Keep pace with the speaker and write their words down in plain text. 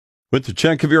With the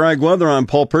check of your ag weather, I'm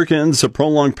Paul Perkins. A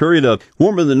prolonged period of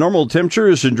warmer than normal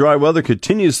temperatures and dry weather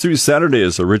continues through Saturday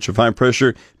as a ridge of high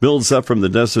pressure builds up from the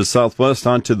desert southwest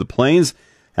onto the plains.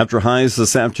 After highs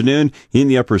this afternoon in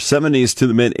the upper 70s to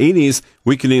the mid 80s,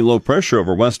 weakening low pressure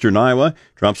over western Iowa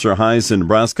drops our highs in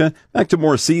Nebraska back to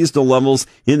more seasonal levels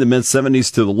in the mid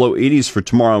 70s to the low 80s for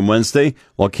tomorrow and Wednesday,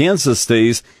 while Kansas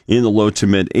stays in the low to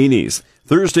mid 80s.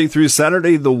 Thursday through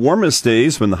Saturday, the warmest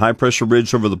days when the high-pressure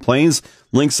ridge over the plains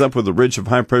links up with the ridge of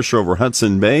high pressure over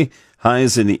Hudson Bay.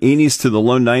 Highs in the 80s to the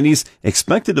low 90s,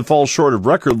 expected to fall short of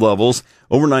record levels.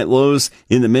 Overnight lows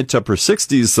in the mid to upper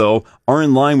 60s, though, are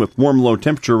in line with warm low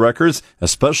temperature records,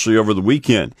 especially over the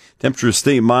weekend. Temperatures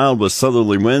stay mild with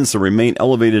southerly winds that remain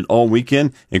elevated all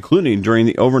weekend, including during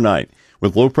the overnight.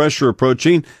 With low pressure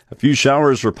approaching, a few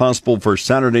showers are possible for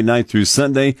Saturday night through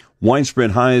Sunday.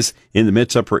 Widespread highs in the mid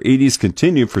to upper 80s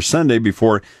continue for Sunday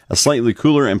before a slightly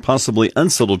cooler and possibly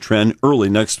unsettled trend early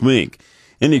next week.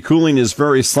 Any cooling is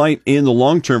very slight in the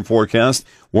long-term forecast.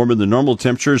 Warmer than normal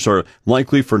temperatures are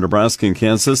likely for Nebraska and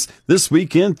Kansas this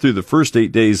weekend through the first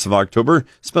 8 days of October,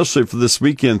 especially for this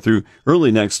weekend through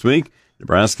early next week.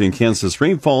 Nebraska and Kansas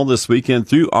rainfall this weekend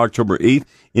through October 8th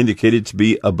indicated to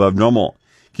be above normal.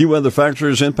 Key weather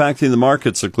factors impacting the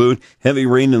markets include heavy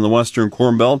rain in the western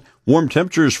Corn Belt, warm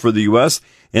temperatures for the U.S.,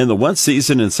 and the wet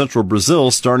season in central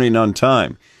Brazil starting on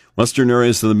time. Western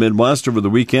areas of the Midwest over the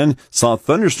weekend saw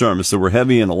thunderstorms that were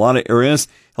heavy in a lot of areas,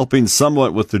 helping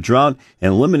somewhat with the drought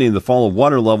and limiting the fall of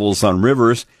water levels on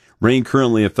rivers. Rain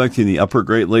currently affecting the upper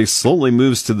Great Lakes slowly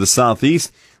moves to the southeast,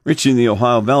 reaching the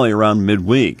Ohio Valley around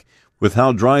midweek. With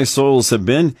how dry soils have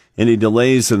been, any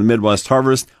delays in the Midwest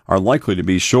harvest are likely to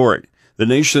be short. The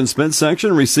nation's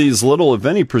midsection receives little, if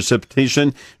any,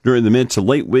 precipitation during the mid to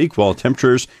late week, while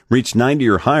temperatures reach 90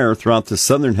 or higher throughout the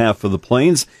southern half of the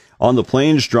plains. On the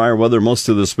plains, drier weather most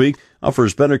of this week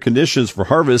offers better conditions for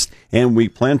harvest and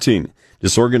wheat planting.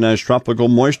 Disorganized tropical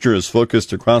moisture is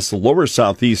focused across the lower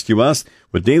southeast U.S.,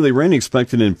 with daily rain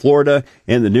expected in Florida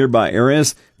and the nearby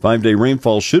areas. 5-day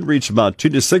rainfall should reach about 2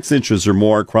 to 6 inches or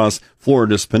more across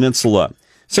Florida's peninsula.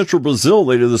 Central Brazil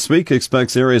later this week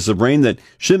expects areas of rain that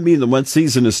should mean the wet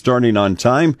season is starting on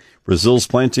time. Brazil's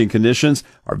planting conditions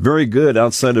are very good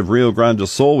outside of Rio Grande do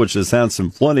Sul, which has had some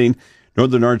flooding.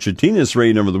 Northern Argentina's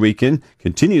rain over the weekend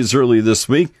continues early this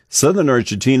week. Southern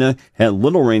Argentina had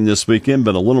little rain this weekend,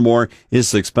 but a little more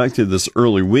is expected this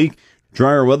early week.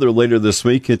 Drier weather later this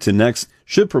week into next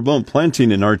should promote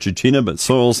planting in Argentina, but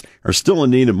soils are still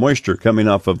in need of moisture coming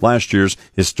off of last year's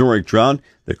historic drought.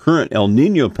 The current El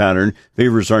Niño pattern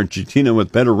favors Argentina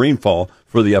with better rainfall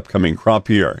for the upcoming crop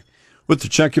year. With the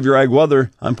check of your ag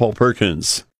weather, I'm Paul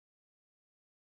Perkins.